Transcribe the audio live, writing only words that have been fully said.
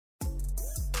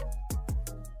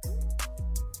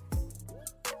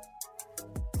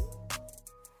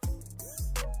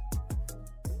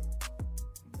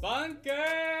Bunker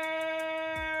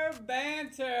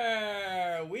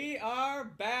Banter! We are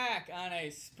back on a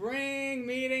spring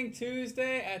meeting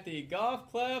Tuesday at the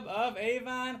Golf Club of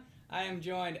Avon. I am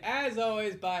joined, as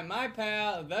always, by my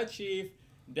pal, the Chief,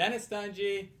 Dennis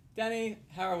Dungy. Denny,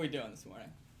 how are we doing this morning?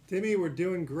 Timmy, we're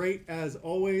doing great as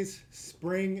always.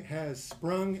 Spring has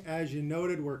sprung. As you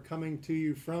noted, we're coming to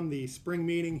you from the spring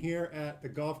meeting here at the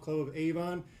Golf Club of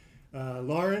Avon.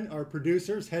 Lauren, our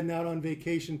producer, is heading out on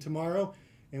vacation tomorrow,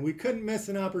 and we couldn't miss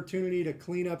an opportunity to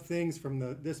clean up things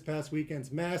from this past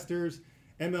weekend's Masters,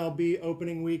 MLB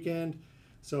opening weekend.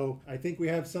 So I think we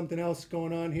have something else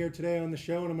going on here today on the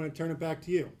show, and I'm going to turn it back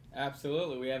to you.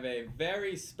 Absolutely. We have a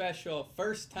very special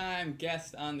first-time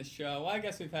guest on the show. Well, I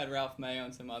guess we've had Ralph Mayo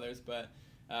and some others, but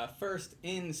first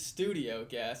in-studio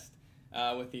guest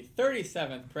with the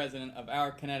 37th president of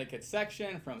our Connecticut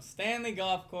section from Stanley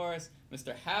Golf Course,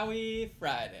 Mr. Howie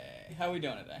Friday. How are we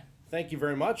doing today? Thank you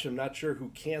very much. I'm not sure who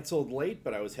canceled late,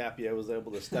 but I was happy I was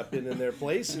able to step in their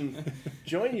place and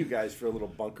join you guys for a little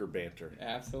bunker banter.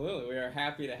 Absolutely. We are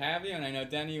happy to have you, and I know,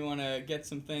 Denny, you want to get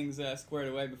some things squared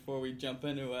away before we jump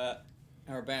into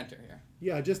our banter here.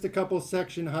 Yeah, just a couple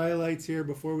section highlights here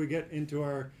before we get into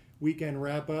our weekend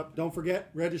wrap-up. Don't forget,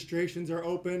 registrations are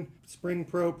open. Spring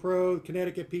Pro,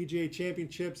 Connecticut PGA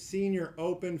Championship, Senior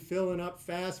Open, filling up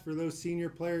fast for those senior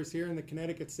players here in the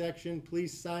Connecticut section.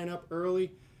 Please sign up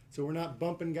early so we're not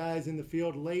bumping guys in the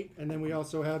field late. And then we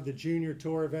also have the Junior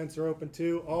Tour events are open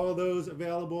too. All those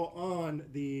available on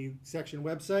the section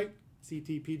website,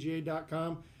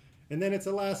 ctpga.com. And then it's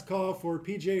a last call for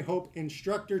PGA Hope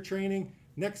instructor training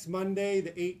next Monday,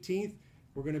 the 18th.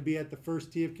 We're going to be at the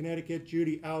First Tee of Connecticut.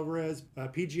 Judy Alvarez,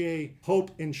 PGA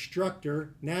Hope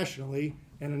instructor nationally,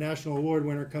 and a national award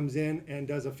winner, comes in and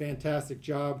does a fantastic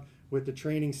job with the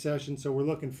training session. So we're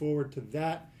looking forward to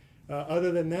that.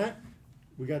 Other than that,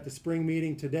 we got the spring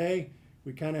meeting today.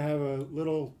 We kind of have a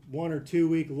little 1 or 2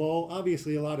 week lull.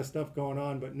 Obviously a lot of stuff going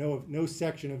on, but no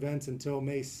section events until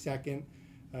May 2nd,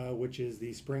 which is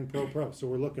the Spring Pro. So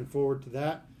we're looking forward to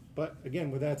that. But again,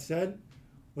 with that said,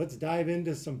 let's dive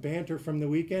into some banter from the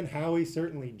weekend. Howie,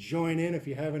 certainly join in if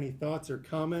you have any thoughts or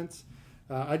comments.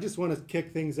 I just want to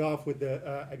kick things off with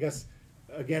I guess,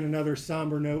 again, another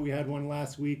somber note. We had one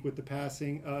last week with the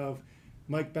passing of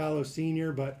Mike Ballo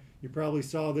Sr., but you probably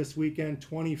saw this weekend,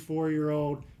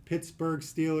 24-year-old Pittsburgh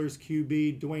Steelers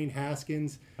QB Dwayne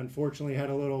Haskins unfortunately had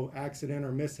a little accident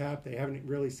or mishap. They haven't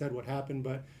really said what happened,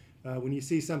 but when you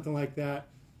see something like that,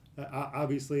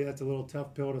 obviously that's a little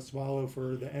tough pill to swallow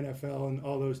for the NFL and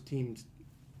all those teams.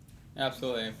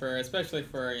 Absolutely, especially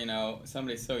for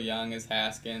somebody so young as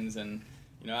Haskins, and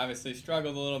obviously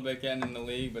struggled a little bit getting in the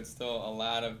league, but still a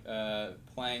lot of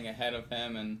playing ahead of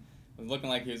him, and was looking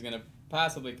like he was going to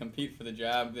possibly compete for the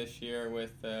job this year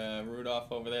with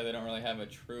Rudolph over there. They don't really have a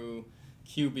true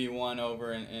QB1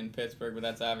 over in Pittsburgh, but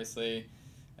that's obviously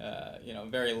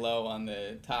very low on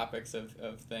the topics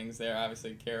of things there.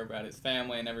 Obviously care about his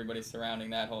family and everybody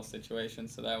surrounding that whole situation.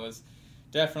 So that was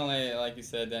definitely, like you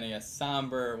said, Denny, a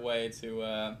somber way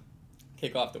to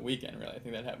kick off the weekend, really. I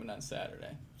think that happened on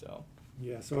Saturday. So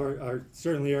yeah, so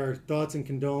certainly our thoughts and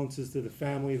condolences to the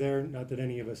family there. Not that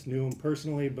any of us knew him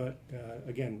personally, but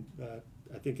again,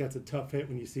 I think that's a tough hit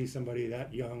when you see somebody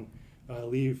that young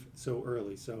leave so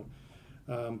early. So,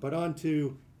 but on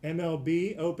to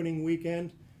MLB opening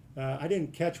weekend. I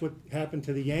didn't catch what happened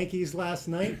to the Yankees last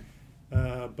night,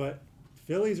 but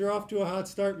Phillies are off to a hot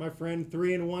start, my friend.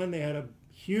 3-1. They had a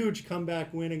huge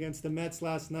comeback win against the Mets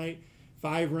last night.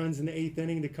 5 runs in the 8th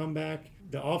inning to come back.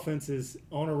 The offense is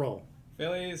on a roll.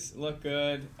 Phillies look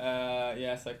good.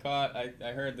 Yes, I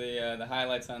heard the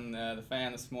highlights on the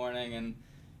fan this morning, and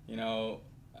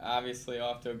obviously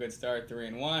off to a good start,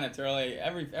 3-1. It's early.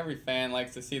 Every fan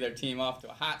likes to see their team off to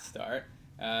a hot start.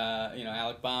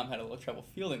 Alec Baum had a little trouble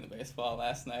fielding the baseball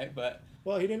last night, but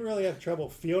well, he didn't really have trouble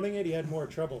fielding it. He had more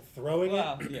trouble throwing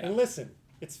it. Yeah. And listen,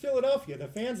 it's Philadelphia. The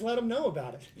fans let him know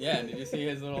about it. Yeah, did you see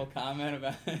his little comment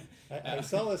about it? I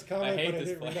saw his comment, but I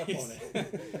didn't read up on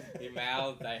it. He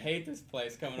mouthed, "I hate this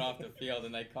place," coming off the field,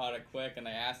 and they caught it quick, and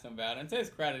they asked him about it. And to his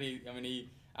credit, he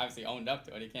obviously owned up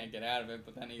to it. He can't get out of it,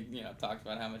 but then he talks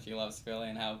about how much he loves Philly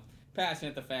and how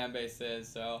passionate the fan base is.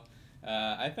 So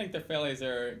I think the Phillies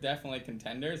are definitely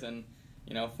contenders, and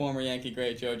former Yankee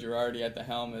great Joe Girardi at the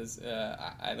helm is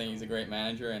I think he's a great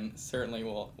manager and certainly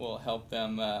will help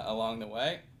them along the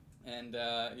way. And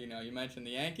you mentioned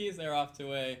the Yankees. They're off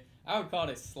to I would call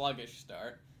it a sluggish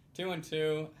start.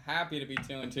 2-2, happy to be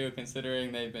 2-2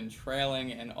 considering they've been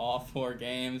trailing in all 4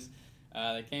 games.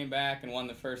 They came back and won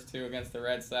the first 2 against the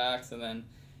Red Sox, and then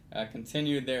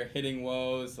continued their hitting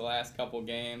woes the last couple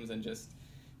games and just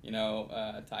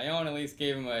Tyone at least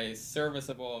gave him a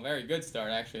serviceable, very good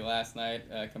start actually last night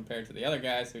compared to the other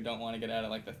guys who don't want to get out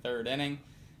of like the third inning.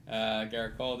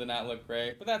 Garrett Cole did not look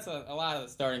great, but that's a lot of the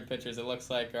starting pitchers it looks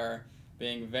like are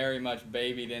being very much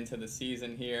babied into the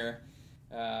season here.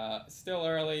 Still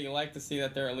early. You like to see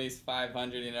that they're at least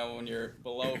 500. When you're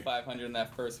below 500 in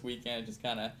that first weekend, it just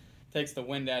kind of takes the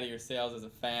wind out of your sails as a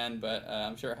fan. But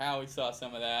I'm sure Howie saw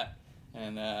some of that,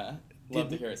 and love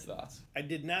to hear his thoughts. I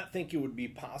did not think it would be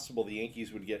possible the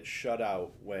Yankees would get shut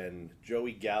out when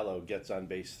Joey Gallo gets on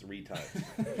base 3 times.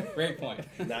 Great point.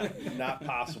 Not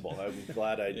possible. I'm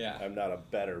glad I'm not a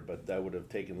bettor, but that would have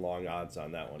taken long odds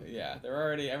on that one. Yeah,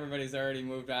 everybody's already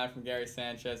moved on from Gary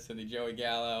Sanchez to the Joey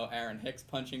Gallo, Aaron Hicks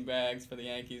punching bags for the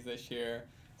Yankees this year.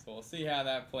 So we'll see how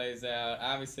that plays out.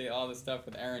 Obviously, all the stuff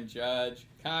with Aaron Judge,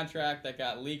 contract that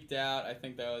got leaked out. I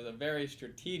think that was a very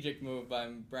strategic move by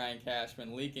Brian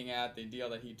Cashman, leaking out the deal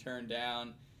that he turned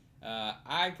down.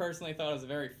 I personally thought it was a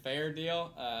very fair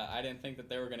deal. I didn't think that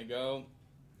they were going to go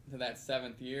to that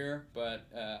 7th year, but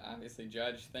obviously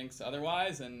Judge thinks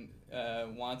otherwise and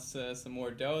wants some more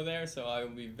dough there. So I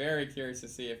will be very curious to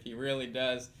see if he really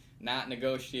does not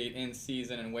negotiate in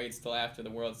season and waits till after the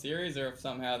World Series, or if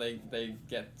somehow they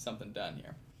get something done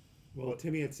here. Well,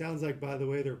 Timmy, it sounds like by the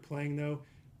way they're playing, though,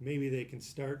 maybe they can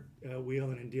start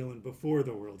wheeling and dealing before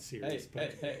the World Series.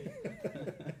 Hey.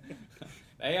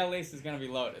 The AL East is going to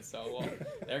be loaded, so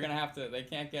they're going to have to. They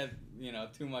can't get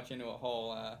too much into a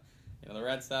hole. The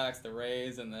Red Sox, the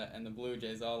Rays, and the Blue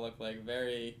Jays all look like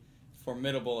very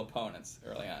formidable opponents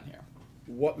early on here.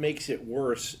 What makes it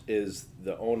worse is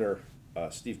the owner,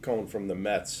 Steve Cohen from the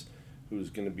Mets, who's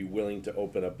going to be willing to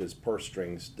open up his purse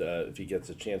strings if he gets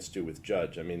a chance to with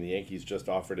Judge. I mean, the Yankees just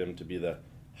offered him to be the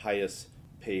highest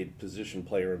paid position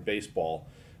player in baseball,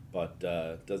 but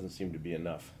doesn't seem to be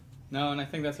enough. No, and I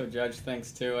think that's what Judge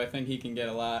thinks too. I think he can get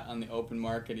a lot on the open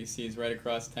market. He sees right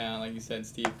across town, like you said,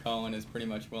 Steve Cohen is pretty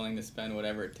much willing to spend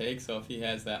whatever it takes. So if he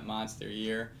has that monster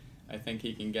year, I think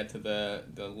he can get to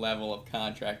the level of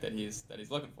contract that he's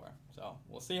looking for. So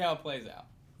we'll see how it plays out.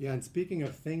 Yeah, and speaking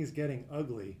of things getting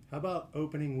ugly, how about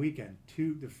opening weekend?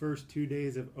 The first 2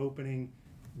 days of opening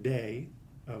day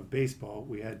of baseball,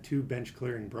 we had 2 bench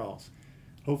clearing brawls.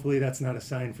 Hopefully that's not a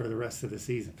sign for the rest of the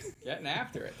season. Getting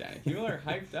after it, Danny. People are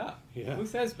hyped up. Yeah. Who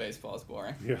says baseball is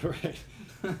boring? Yeah, right.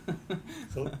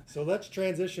 So let's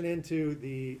transition into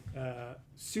the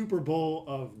Super Bowl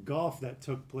of golf that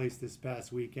took place this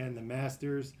past weekend. The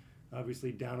Masters,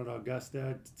 obviously down at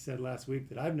Augusta. Said last week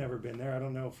that I've never been there. I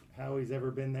don't know if Howie's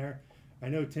ever been there. I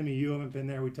know, Timmy, you haven't been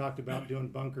there. We talked about doing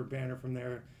bunker banner from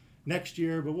there next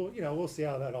year, but we'll see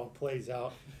how that all plays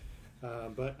out.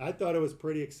 But I thought it was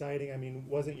pretty exciting. I mean,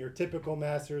 wasn't your typical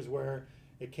Masters where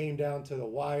it came down to the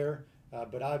wire,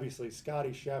 but obviously Scotty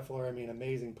Scheffler,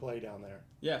 amazing play down there.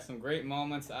 Yeah, some great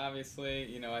moments,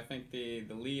 obviously. I think the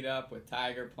lead up with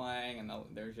Tiger playing, and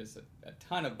there's just a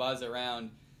ton of buzz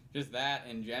around just that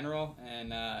in general,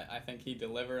 and I think he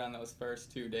delivered on those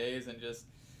first 2 days, and just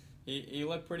he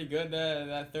looked pretty good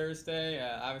that Thursday.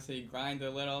 Obviously, he grinded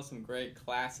a little, some great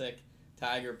classic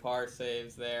Tiger par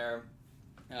saves there.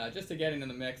 Just to get into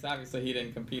the mix. Obviously, he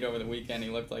didn't compete over the weekend. He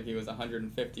looked like he was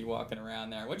 150 walking around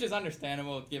there, which is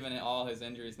understandable given all his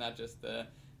injuries, not just the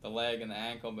leg and the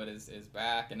ankle, but his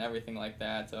back and everything like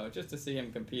that. So just to see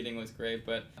him competing was great.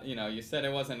 But, you said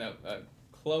it wasn't a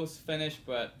close finish,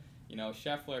 but,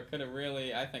 Scheffler could have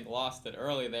really, I think, lost it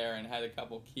early there and had a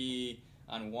couple key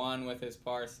on one with his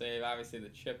par save. Obviously, the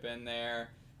chip in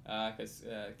there because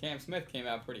Cam Smith came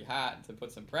out pretty hot to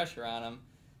put some pressure on him.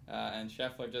 And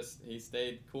Scheffler he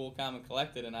stayed cool, calm, and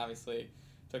collected, and obviously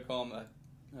took home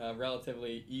a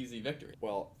relatively easy victory.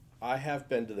 Well, I have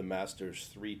been to the Masters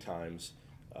 3 times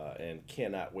and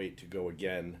cannot wait to go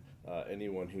again.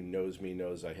 Anyone who knows me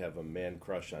knows I have a man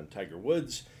crush on Tiger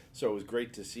Woods, so it was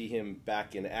great to see him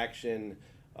back in action,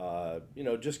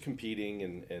 just competing,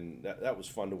 and that was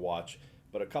fun to watch.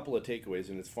 But a couple of takeaways,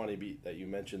 and it's funny that you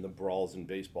mentioned the brawls in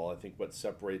baseball. I think what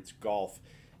separates golf,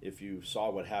 if you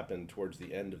saw what happened towards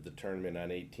the end of the tournament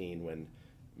on 18 when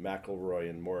McIlroy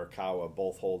and Morikawa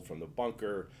both holed from the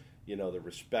bunker, the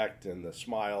respect and the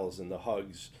smiles and the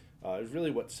hugs is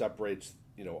really what separates,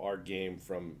 our game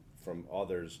from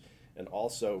others. And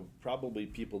also, probably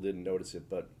people didn't notice it,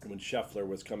 but when Scheffler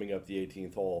was coming up the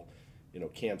 18th hole,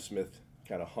 Cam Smith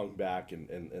kind of hung back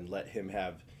and let him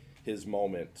have his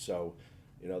moment. So,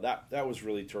 that was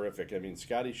really terrific. I mean,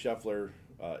 Scotty Scheffler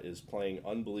is playing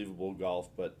unbelievable golf,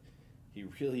 but he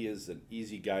really is an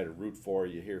easy guy to root for.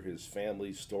 You hear his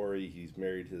family story. He's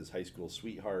married his high school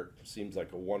sweetheart. Seems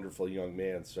like a wonderful young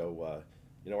man. So,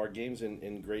 our game's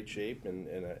in great shape,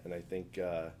 and I think,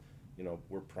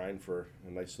 we're primed for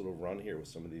a nice little run here with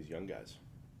some of these young guys.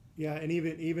 Yeah, and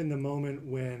even the moment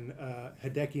when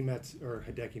Hideki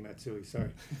Matsui,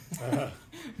 sorry,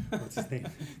 what's his name?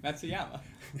 Matsuyama.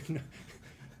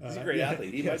 He's a great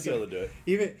athlete. He might be able to do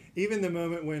it. Even the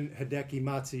moment when Hideki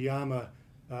Matsuyama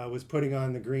was putting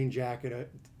on the green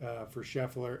jacket for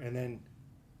Scheffler, and then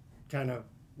kind of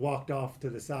walked off to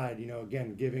the side.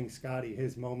 Again, giving Scotty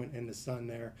his moment in the sun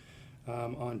there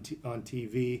on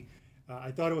TV.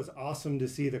 I thought it was awesome to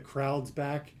see the crowds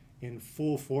back in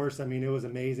full force. I mean, it was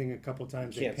amazing. A couple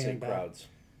times Can't say crowds.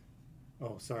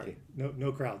 Oh, sorry.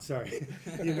 No crowd. Sorry.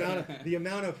 the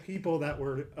amount of people that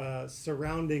were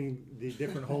surrounding the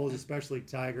different holes, especially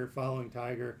Tiger, following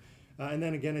Tiger, and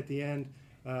then again at the end,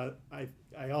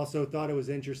 I also thought it was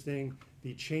interesting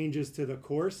the changes to the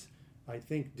course. I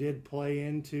think did play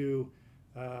into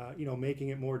making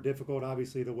it more difficult.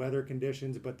 Obviously, the weather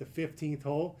conditions, but the 15th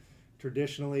hole,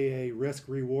 traditionally a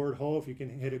risk-reward hole. If you can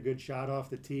hit a good shot off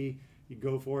the tee, you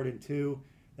go for it in 2.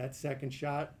 That second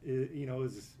shot,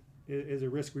 is a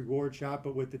risk-reward shot,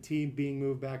 but with the tee being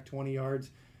moved back 20 yards,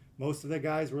 most of the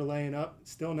guys were laying up.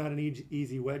 Still not an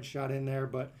easy wedge shot in there,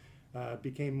 but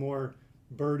became more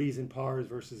birdies and pars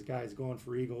versus guys going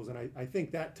for eagles. And I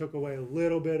think that took away a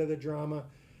little bit of the drama.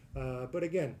 But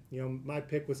again, my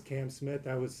pick was Cam Smith.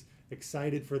 I was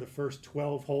excited for the first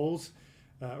 12 holes,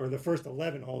 or the first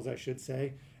 11 holes, I should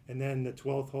say. And then the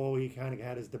 12th hole, he kind of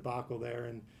had his debacle there,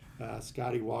 and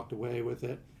Scotty walked away with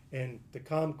it. And the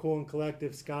calm, cool, and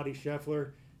collective Scotty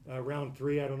Scheffler, round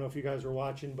 3, I don't know if you guys were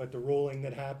watching, but the rolling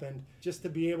that happened, just to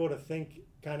be able to think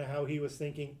kind of how he was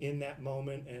thinking in that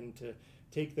moment and to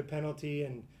take the penalty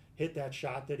and hit that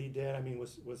shot that he did, I mean,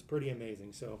 was pretty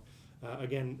amazing. So,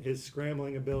 again, his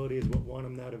scrambling ability is what won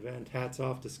him that event. Hats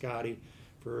off to Scotty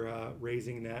for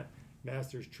raising that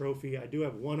Masters trophy. I do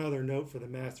have one other note for the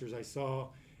Masters. I saw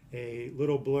a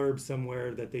little blurb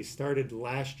somewhere that they started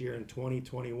last year in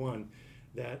 2021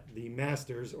 that the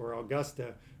Masters, or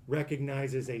Augusta,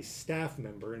 recognizes a staff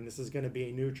member, and this is going to be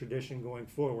a new tradition going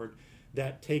forward,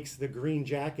 that takes the green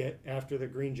jacket after the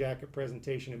green jacket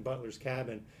presentation in Butler's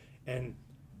cabin and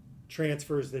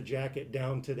transfers the jacket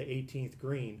down to the 18th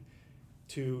green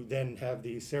to then have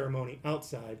the ceremony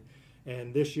outside.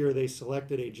 And this year they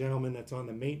selected a gentleman that's on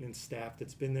the maintenance staff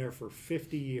that's been there for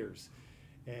 50 years.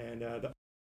 And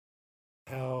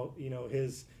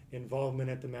his involvement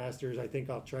at the Masters, I think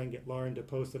I'll try and get Lauren to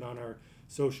post it on our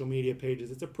social media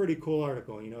pages. It's a pretty cool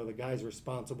article. The guy's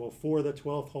responsible for the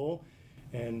 12th hole.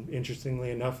 And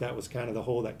interestingly enough, that was kind of the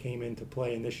hole that came into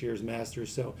play in this year's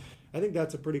Masters. So I think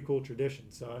that's a pretty cool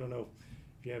tradition. So I don't know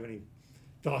if you have any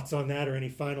thoughts on that or any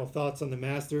final thoughts on the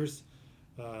Masters.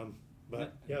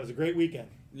 But yeah, it was a great weekend.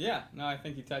 Yeah, no, I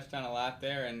think you touched on a lot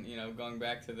there. And, going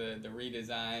back to the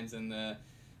redesigns and the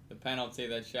penalty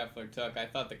that Scheffler took, I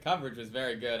thought the coverage was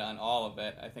very good on all of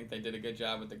it. I think they did a good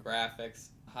job with the graphics,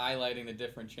 highlighting the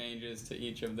different changes to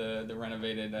each of the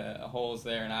renovated holes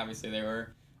there. And obviously they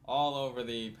were all over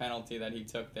the penalty that he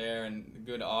took there, and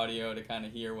good audio to kind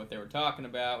of hear what they were talking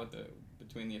about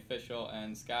between the official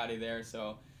and Scotty there.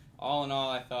 So all in all,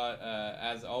 I thought,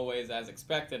 as always, as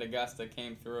expected, Augusta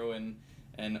came through and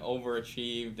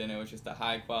overachieved, and it was just a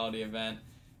high-quality event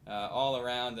all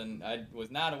around. And I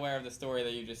was not aware of the story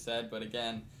that you just said, but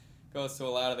again, goes to a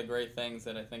lot of the great things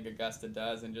that I think Augusta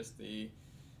does, and just the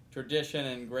tradition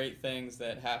and great things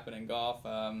that happen in golf.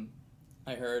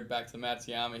 I heard, back to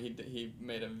Matsuyama, he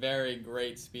made a very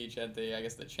great speech at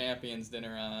the Champions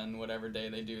Dinner on whatever day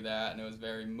they do that, and it was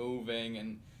very moving,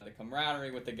 and the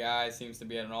camaraderie with the guys seems to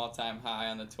be at an all-time high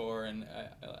on the tour. And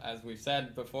as we've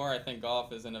said before, I think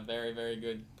golf is in a very, very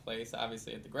good place,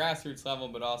 obviously at the grassroots level,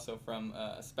 but also from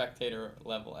a spectator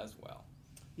level as well.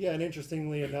 Yeah, and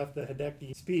interestingly enough, the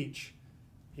Hideki speech,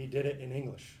 he did it in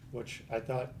English, which I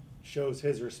thought shows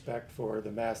his respect for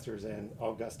the Masters and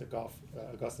Augusta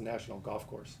National Golf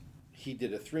Course. He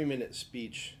did a 3-minute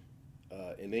speech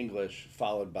in English,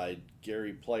 followed by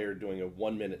Gary Player doing a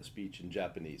 1-minute speech in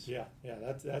Japanese. Yeah,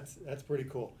 that's pretty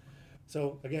cool.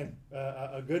 So again,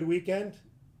 a good weekend.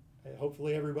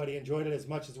 Hopefully everybody enjoyed it as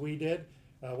much as we did.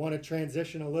 I want to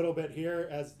transition a little bit here.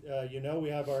 As we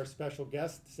have our special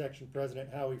guest, Section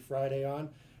President Howie Friday on.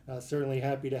 Certainly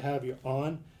happy to have you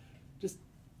on. Just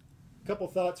a couple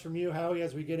thoughts from you, Howie,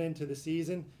 as we get into the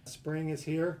season. Spring is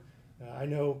here. I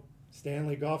know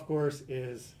Stanley Golf Course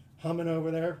is humming over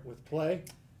there with play.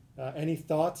 Any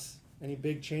thoughts, any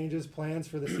big changes, plans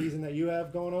for the season that you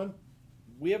have going on?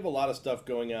 We have a lot of stuff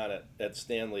going on at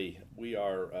Stanley. We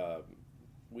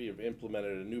have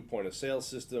implemented a new point of sale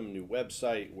system, new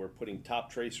website. We're putting Top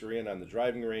Tracer in on the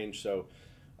driving range. So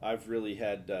I've really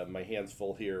had my hands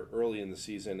full here early in the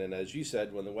season. And as you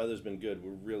said, when the weather's been good,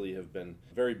 we really have been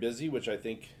very busy, which I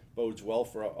think bodes well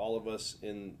for all of us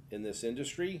in this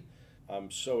industry.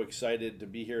 I'm so excited to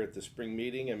be here at the spring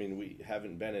meeting. I mean, we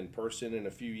haven't been in person in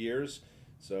a few years.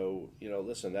 So,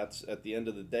 listen, that's at the end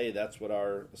of the day, that's what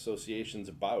our association's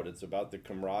about. It's about the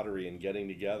camaraderie and getting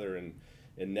together and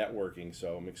networking.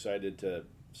 So I'm excited to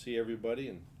see everybody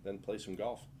and then play some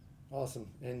golf. Awesome.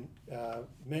 And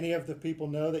many of the people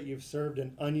know that you've served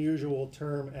an unusual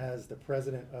term as the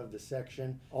president of the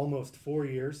section, almost 4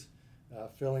 years,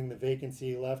 filling the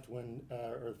vacancy when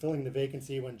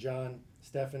John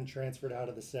Steffen transferred out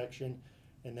of the section,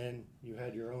 and then you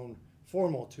had your own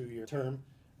formal 2-year term.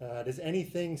 Does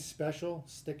anything special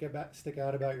stick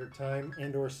out about your time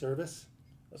and/or service?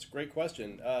 That's a great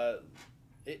question.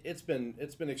 It's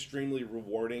been extremely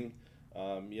rewarding.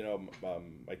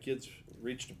 My kids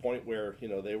reached a point where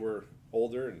they were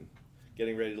older and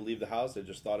getting ready to leave the house. I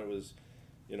just thought it was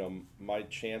my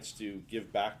chance to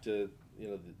give back to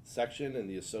the section and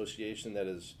the association that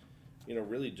has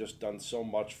really just done so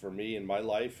much for me in my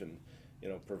life and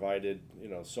provided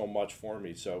so much for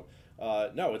me. So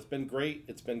no, it's been great.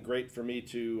 It's been great for me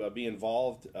to be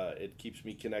involved. It keeps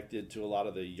me connected to a lot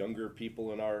of the younger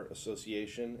people in our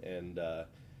association, and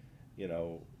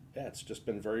it's just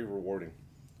been very rewarding.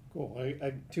 Cool.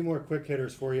 I 2 more quick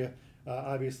hitters for you.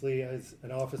 Obviously, as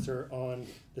an officer on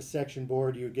the section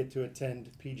board, you get to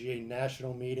attend PGA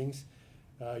national meetings.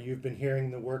 You've been hearing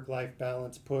the work-life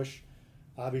balance push.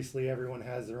 Obviously, everyone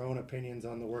has their own opinions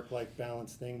on the work-life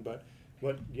balance thing, but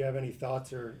do you have any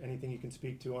thoughts or anything you can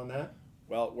speak to on that?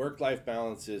 Well, work-life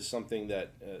balance is something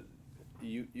that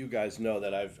you guys know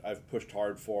that I've pushed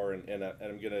hard for, and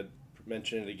I'm going to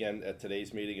mention it again at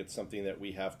today's meeting. It's something that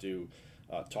we have to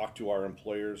talk to our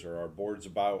employers or our boards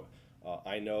about.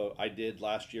 I know I did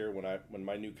last year when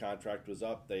my new contract was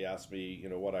up. They asked me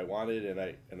what I wanted,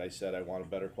 and I said I want a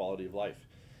better quality of life.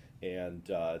 And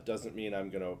it doesn't mean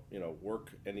I'm going to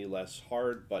work any less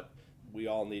hard, but we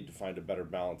all need to find a better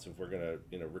balance if we're going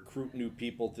to recruit new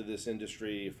people to this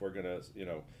industry. If we're going to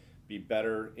be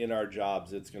better in our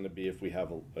jobs, it's going to be if we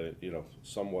have a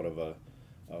somewhat of a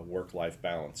work-life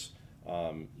balance.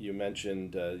 You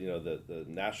mentioned the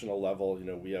national level.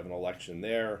 We have an election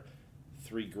there.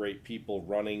 3 great people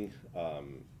running.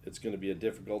 It's going to be a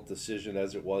difficult decision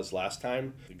as it was last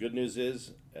time. The good news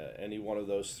is any one of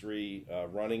those 3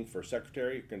 running for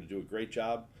secretary are going to do a great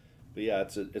job. But yeah,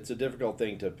 it's a difficult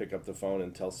thing to pick up the phone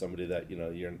and tell somebody that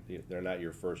they're not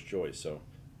your first choice. So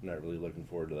I'm not really looking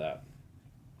forward to that.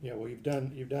 Yeah, well, you've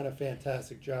done a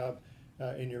fantastic job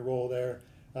in your role there.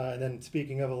 And then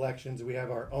speaking of elections, we have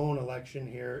our own election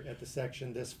here at the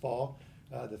section this fall.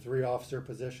 The 3 officer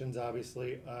positions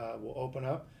obviously will open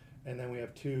up, and then we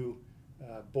have 2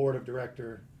 board of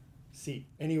director seat.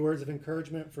 Any words of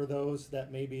encouragement for those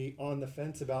that may be on the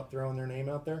fence about throwing their name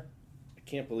out there? I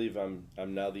can't believe I'm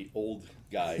now the old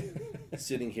guy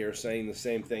sitting here saying the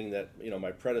same thing that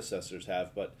my predecessors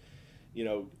have, but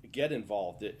get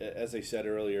involved. As I said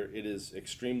earlier, it is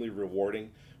extremely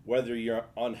rewarding. Whether you're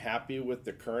unhappy with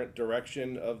the current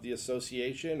direction of the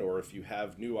association, or if you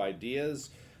have new ideas,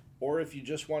 or if you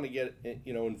just want to get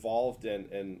involved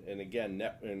and again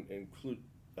include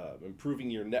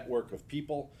improving your network of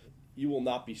people, you will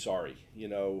not be sorry.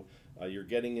 You're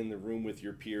getting in the room with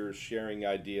your peers, sharing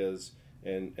ideas,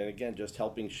 and again, just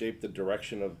helping shape the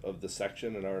direction of the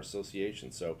section and our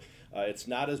association. So it's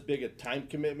not as big a time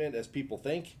commitment as people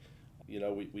think.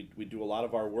 We do a lot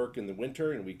of our work in the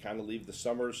winter, and we kind of leave the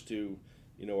summers to,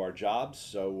 our jobs.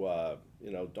 So,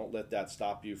 don't let that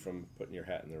stop you from putting your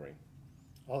hat in the ring.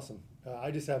 Awesome. I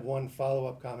just have one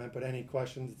follow-up comment, but any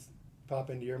questions pop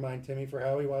into your mind, Timmy, for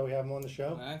Howie while we have him on the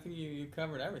show? I think you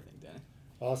covered everything, Danny.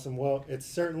 Awesome. Well, it's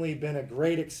certainly been a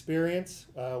great experience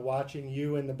watching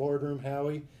you in the boardroom,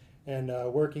 Howie, and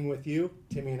working with you.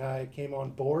 Timmy and I came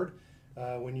on board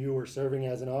when you were serving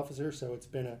as an officer, so it's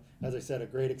been, as I said, a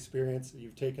great experience.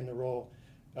 You've taken the role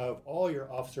of all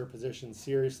your officer positions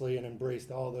seriously and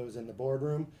embraced all those in the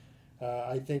boardroom.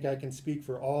 I think I can speak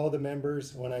for all the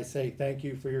members when I say thank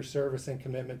you for your service and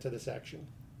commitment to the section.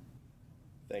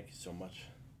 Thank you so much.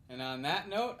 And on that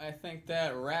note, I think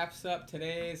that wraps up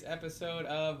today's episode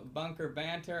of Bunker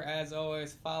Banter. As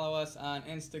always, follow us on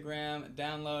Instagram,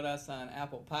 download us on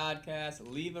Apple Podcasts,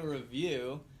 leave a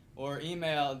review, or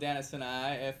email Dennis and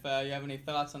I if you have any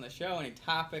thoughts on the show, any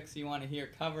topics you want to hear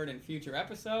covered in future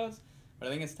episodes. But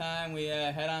I think it's time we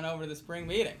head on over to the spring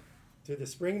meeting. To the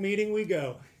spring meeting we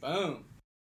go. Boom.